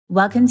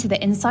Welcome to the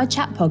Inside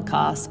Chat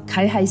podcast,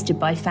 co-hosted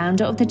by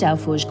founder of the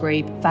Delforge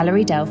Group,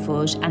 Valerie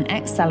Delforge, and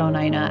ex-salon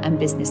owner and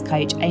business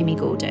coach, Amy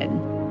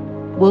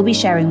Gordon. We'll be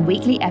sharing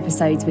weekly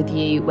episodes with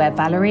you where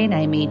Valerie and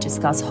Amy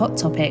discuss hot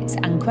topics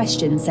and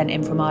questions sent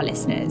in from our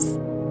listeners.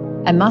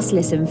 A must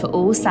listen for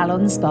all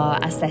salon, spa,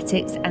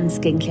 aesthetics, and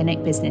skin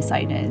clinic business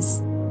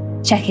owners.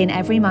 Check in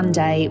every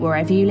Monday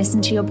wherever you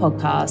listen to your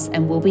podcast,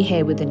 and we'll be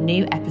here with a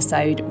new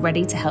episode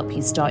ready to help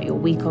you start your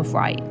week off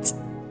right.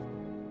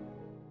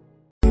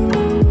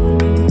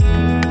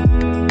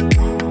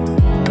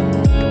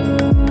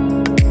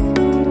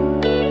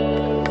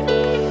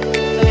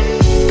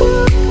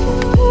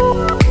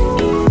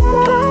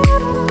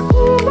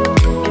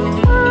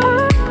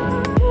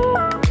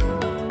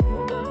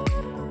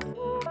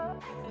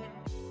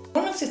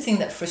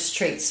 That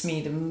frustrates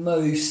me the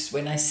most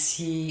when I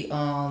see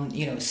on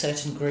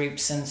certain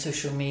groups and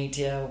social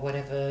media or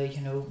whatever,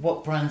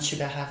 what brand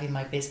should I have in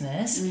my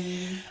business?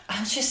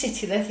 I'm just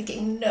sitting there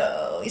thinking,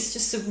 no, it's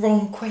just the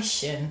wrong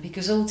question,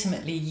 because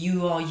ultimately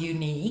you are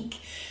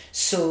unique.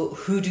 So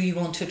who do you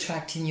want to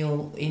attract in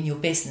your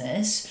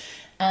business?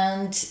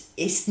 And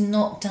it's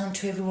not down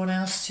to everyone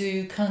else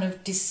to kind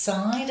of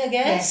decide, I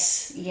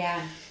guess.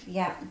 Yes.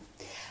 Yeah.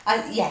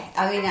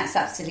 I mean, that's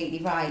absolutely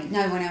right.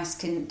 No one else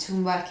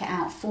can work it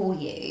out for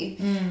you.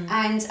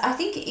 And I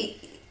think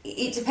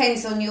it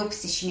depends on your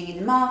positioning in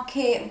the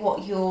market,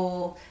 what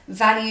your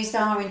values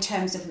are in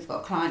terms of, we've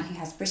got a client who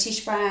has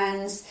British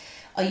brands.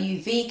 Are you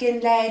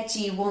vegan-led?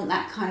 Do you want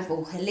that kind of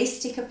all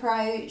holistic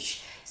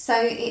approach? So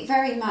it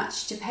very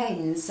much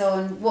depends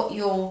on what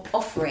you're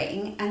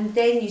offering, and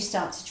then you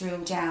start to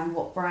drill down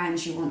what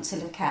brands you want to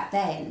look at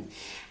then.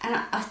 And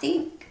I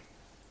think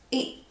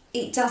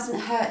it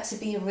doesn't hurt to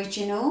be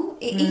original.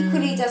 It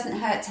equally doesn't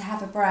hurt to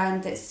have a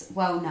brand that's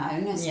well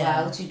known as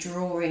well, to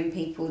draw in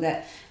people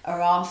that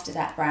are after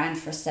that brand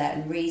for a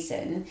certain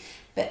reason.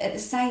 But at the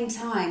same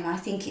time, I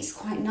think it's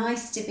quite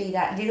nice to be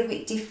that little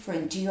bit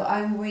different, do your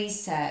own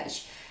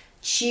research,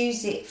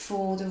 choose it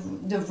for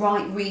the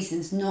right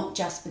reasons, not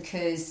just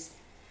because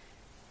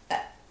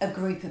a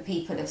group of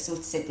people have sort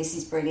of said this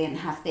is brilliant,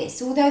 have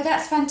this, although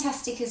that's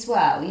fantastic as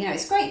well.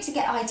 It's great to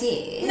get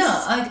ideas. No,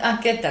 I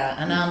get that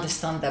and I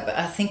understand that, but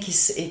I think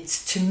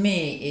it's to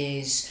me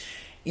is,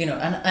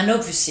 and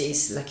obviously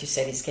it's like you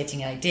said, it's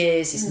getting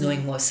ideas, it's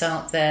knowing what's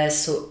out there,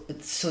 so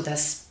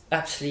that's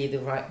absolutely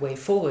the right way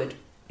forward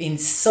in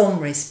some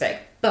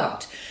respect.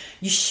 But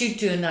you should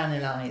do an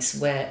analyze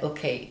where,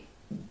 okay,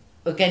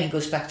 again, it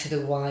goes back to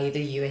the why,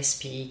 the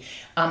USP.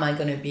 Am I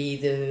going to be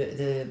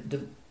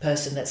the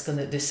person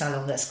the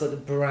salon that's got a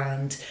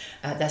brand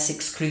that's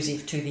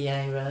exclusive to the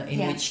area,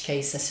 in which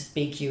case that's a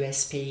big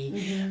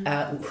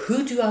USP.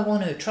 Who do I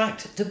want to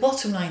attract? The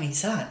bottom line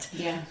is that.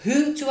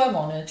 Who do I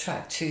want to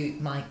attract to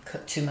my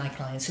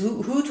clients?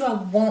 Who do I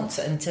want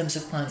in terms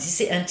of clients? Is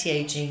it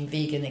anti-aging,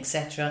 vegan,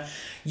 etc.,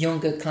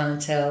 younger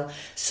clientele?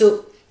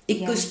 So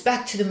it goes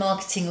back to the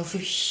marketing of a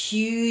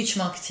huge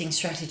marketing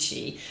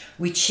strategy,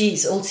 which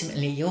is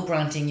ultimately your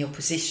branding, your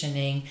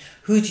positioning.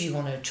 Who do you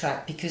want to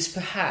attract? Because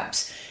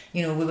perhaps,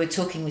 we were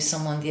talking with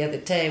someone the other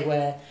day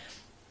where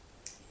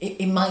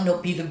it might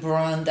not be the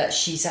brand that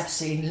she's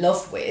absolutely in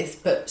love with,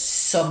 but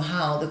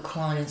somehow the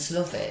clients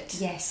love it.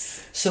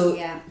 Yes. So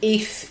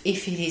if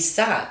it is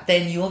that,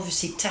 then you're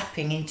obviously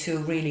tapping into a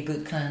really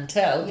good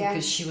clientele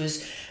because she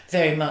was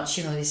very much,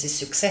 this is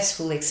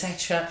successful,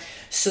 etc.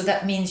 So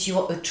that means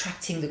you're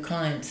attracting the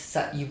clients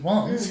that you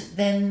want.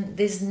 Then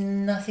there's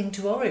nothing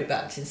to worry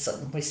about in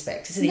some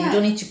respects, isn't it? You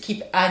don't need to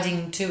keep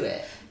adding to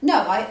it.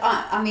 No,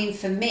 I mean,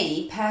 for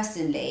me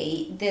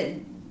personally,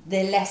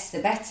 the less the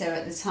better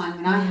at the time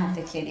when I had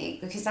the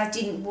clinic, because I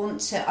didn't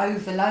want to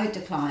overload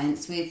the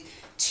clients with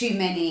too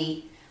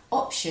many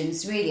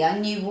options, really. I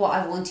knew what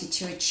I wanted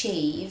to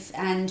achieve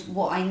and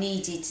what I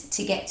needed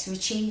to get to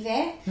achieve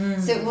it.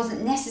 So it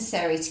wasn't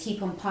necessary to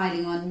keep on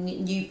piling on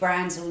new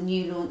brands or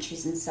new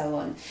launches and so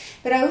on.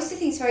 But I also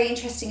think it's very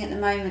interesting at the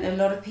moment, a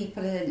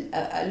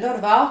lot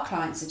of our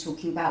clients are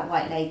talking about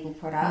white label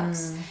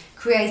products,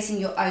 creating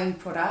your own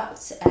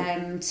product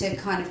to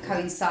kind of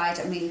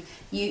coincide. I mean,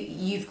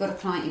 you've got a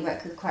client you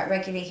work with quite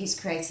regularly who's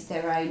created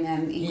their own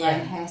ingrown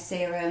hair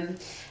serum.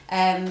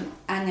 And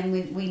then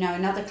we know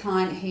another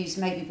client who's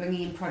maybe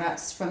bringing in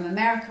products from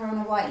America on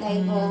a white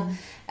label.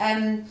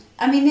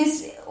 I mean,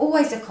 there's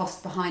always a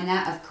cost behind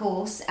that, of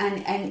course,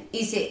 and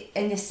is it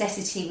a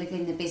necessity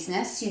within the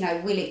business?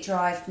 Will it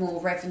drive more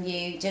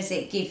revenue? Does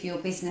it give your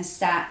business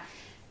that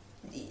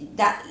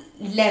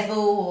level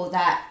or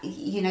that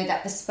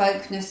that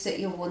bespokeness that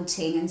you're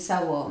wanting, and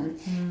so on?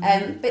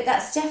 But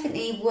that's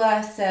definitely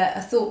worth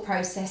a thought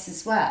process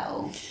as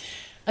well.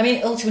 I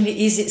mean,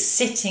 ultimately, is it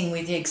sitting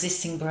with the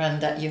existing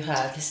brand that you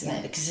have, isn't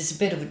it? Because it's a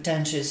bit of a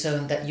danger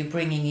zone that you're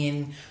bringing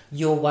in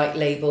your white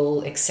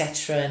label,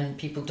 etc., and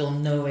people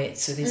don't know it,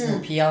 so there's no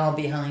PR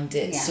behind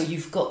it. So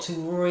you've got to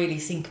really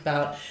think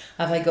about,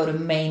 have I got a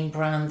main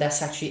brand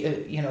that's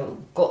actually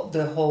got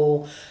the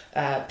whole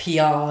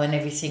PR and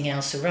everything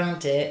else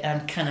around it,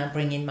 and can I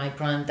bring in my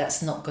brand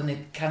that's not going to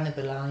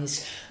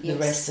cannibalize the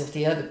rest of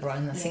the other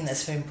brand? I think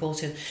that's very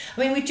important. I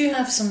mean, we do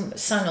have some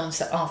salons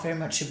that are very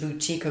much a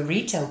boutique, a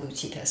retail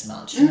boutique as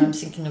much. And I'm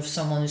thinking of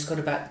someone who's got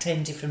about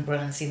 10 different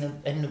brands in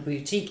a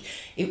boutique.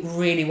 It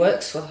really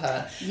works for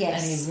her.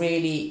 Yes. And it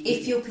really...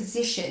 If you're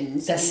positioned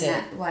in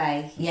that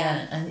way.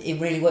 Yeah, and it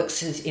really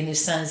works in the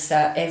sense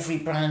that every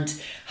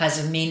brand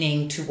has a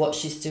meaning to what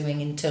she's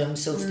doing in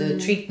terms of the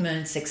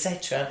treatments,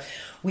 etc.,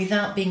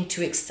 without being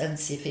too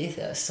extensive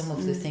either. Some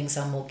of the things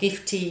are more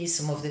gifty,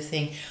 some of the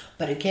things...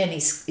 But again,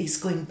 it's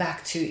going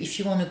back to, if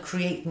you want to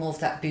create more of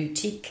that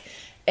boutique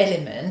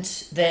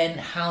element, then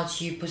how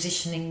do you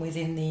positioning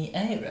within the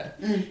area,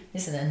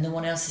 isn't it? No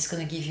one else is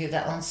going to give you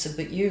that answer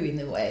but you, in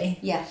a way.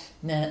 Yeah.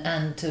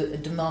 And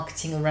the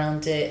marketing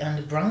around it and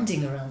the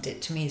branding around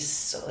it, to me, is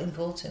so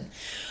important.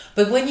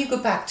 But when you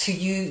go back to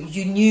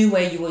you knew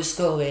where you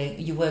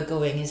were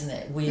going, isn't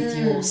it, with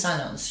your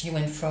salons? You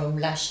went from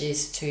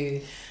lashes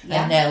to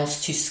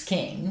nails to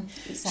skin.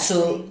 Exactly.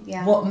 So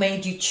what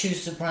made you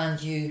choose the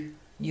brand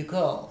you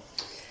got?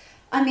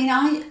 I mean,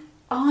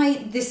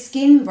 the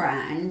skin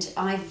brand,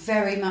 I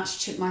very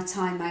much took my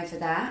time over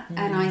that,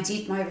 and I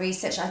did my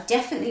research. I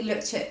definitely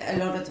looked at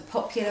a lot of the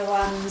popular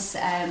ones,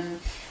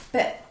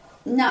 but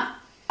no,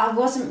 I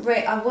wasn't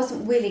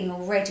willing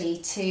or ready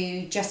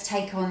to just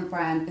take on a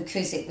brand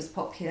because it was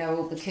popular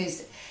or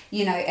because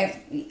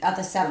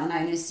other salon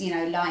owners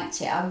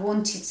liked it.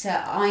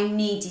 I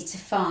needed to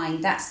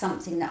find that's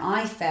something that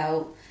I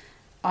felt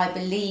I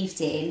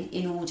believed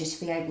in order to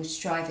be able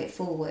to drive it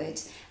forward,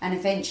 and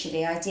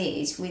eventually I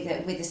did with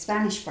a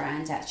Spanish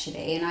brand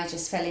actually, and I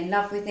just fell in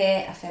love with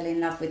it. I fell in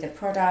love with the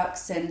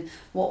products and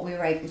what we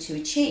were able to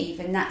achieve,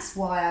 and that's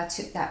why I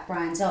took that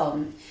brand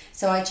on.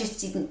 So I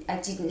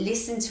didn't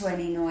listen to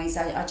any noise.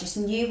 I just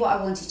knew what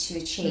I wanted to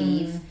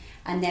achieve,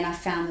 and then I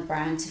found the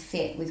brand to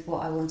fit with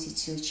what I wanted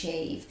to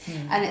achieve.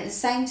 And at the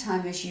same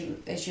time, as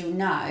you'll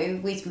know,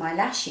 with my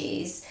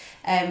lashes,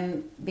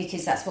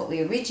 because that's what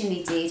we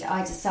originally did,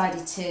 I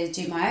decided to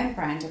do my own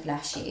brand of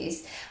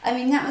lashes. I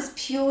mean, that was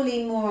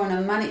purely more on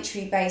a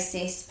monetary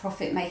basis,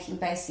 profit-making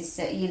basis,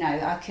 that,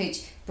 I could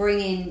bring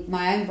in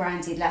my own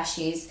branded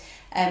lashes,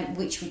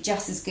 which were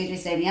just as good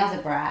as any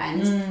other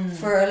brand,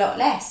 for a lot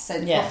less. So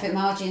the profit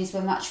margins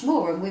were much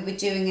more, and we were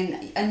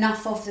doing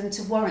enough of them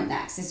to warrant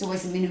that, because there's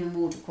always a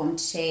minimum order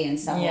quantity and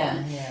so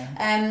on.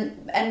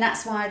 And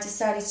that's why I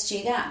decided to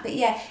do that. But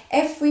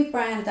every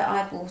brand that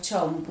I brought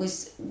on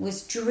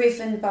was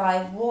driven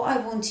by what I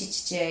wanted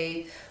to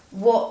do,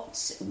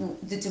 what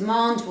the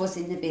demand was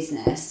in the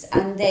business,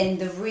 and then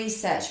the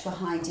research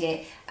behind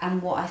it,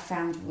 and what I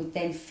found would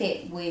then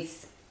fit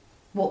with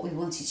what we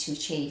wanted to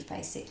achieve,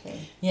 basically.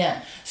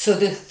 Yeah, so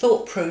the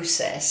thought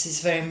process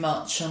is very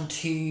much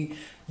onto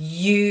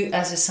you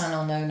as a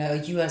salon owner,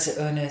 you as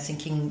an owner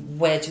thinking,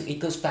 it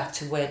goes back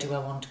to where do I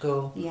want to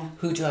go?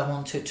 Who do I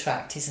want to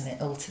attract, isn't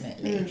it,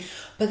 ultimately?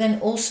 But then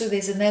also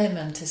there's an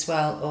element as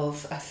well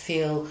of, I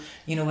feel,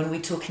 when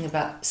we're talking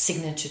about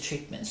signature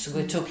treatments, so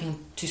we're talking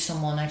to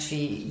someone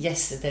actually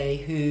yesterday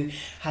who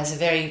has a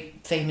very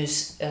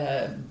famous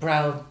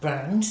brow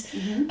brand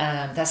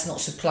that's not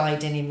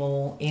supplied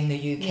anymore in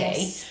the UK.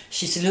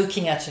 She's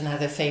looking at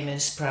another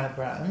famous brow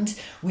brand,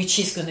 which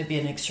is going to be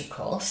an extra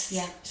cost.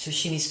 So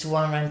she needs to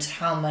warrant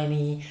how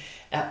many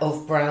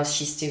of brows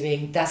she's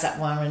doing. Does that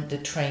warrant the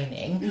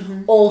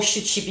training? Or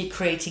should she be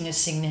creating a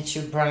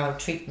signature brow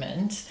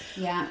treatment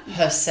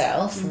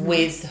herself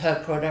with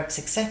her products,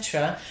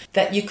 etc.,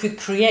 that you could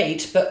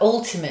create? But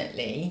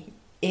ultimately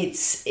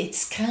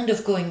it's kind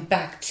of going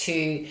back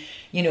to,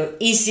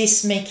 is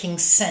this making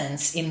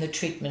sense in the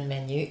treatment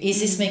menu?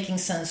 Is this making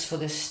sense for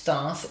the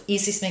staff?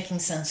 Is this making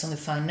sense on the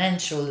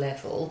financial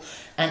level?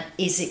 And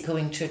is it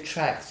going to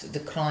attract the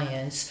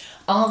clients?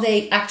 Are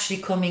they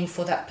actually coming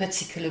for that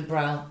particular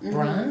brow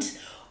brand?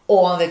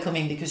 Or are they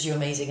coming because you're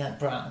amazing at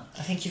brow?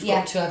 I think you've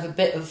got to have a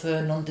bit of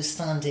an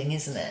understanding,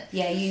 isn't it?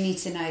 Yeah, you need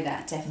to know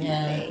that,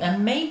 definitely.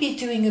 And maybe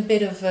doing a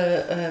bit of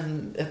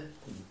a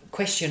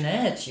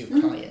questionnaire to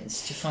your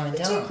clients to find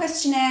out. Do a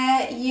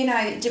questionnaire,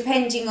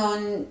 depending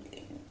on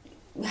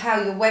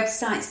how your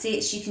website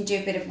sits, you can do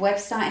a bit of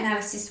website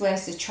analysis.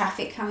 Where's the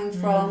traffic coming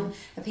from?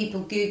 Are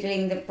people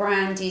Googling the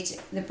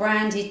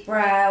branded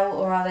brow,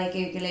 or are they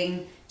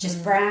Googling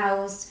just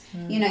brows?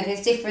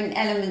 There's different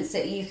elements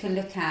that you can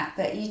look at,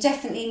 but you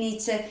definitely need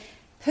to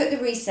put the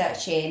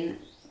research in,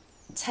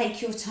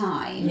 take your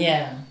time,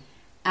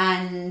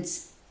 and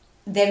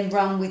then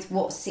run with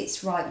what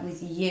sits right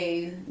with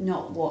you,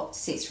 not what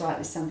sits right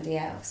with somebody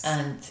else.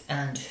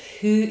 And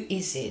who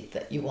is it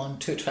that you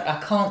want to attract?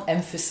 I can't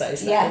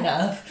emphasize that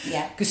enough.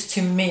 Because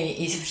to me,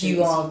 if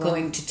you are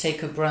going to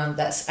take a brand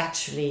that's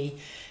actually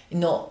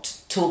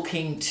not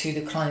talking to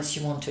the clients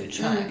you want to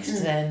attract,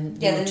 then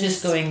you're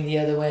just going the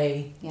other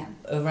way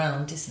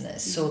around, isn't it?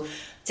 So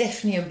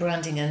definitely a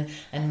branding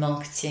and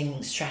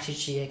marketing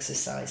strategy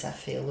exercise, I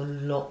feel, a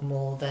lot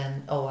more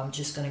than, I'm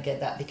just going to get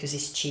that because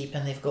it's cheap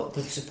and they've got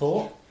good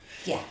support.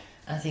 Yeah.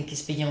 I think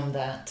it's beyond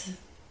that.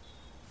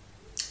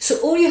 So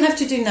all you have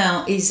to do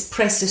now is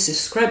press the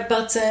subscribe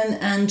button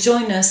and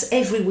join us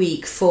every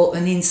week for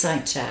an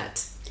Insight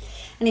Chat.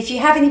 And if you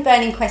have any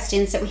burning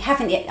questions that we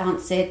haven't yet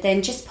answered,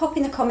 then just pop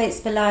in the comments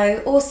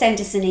below or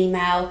send us an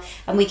email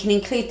and we can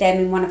include them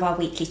in one of our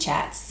weekly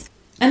chats.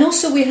 And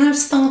also we have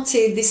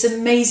started this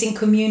amazing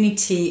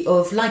community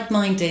of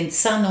like-minded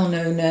salon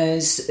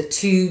owners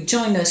to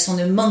join us on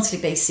a monthly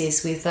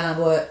basis with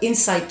our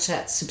Insight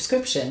Chat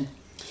subscription.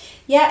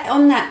 Yeah,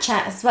 on that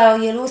chat as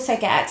well, you'll also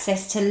get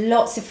access to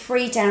lots of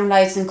free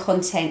downloads and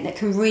content that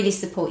can really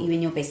support you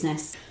in your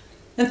business.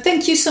 And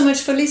thank you so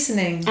much for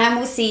listening. And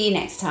we'll see you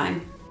next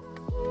time.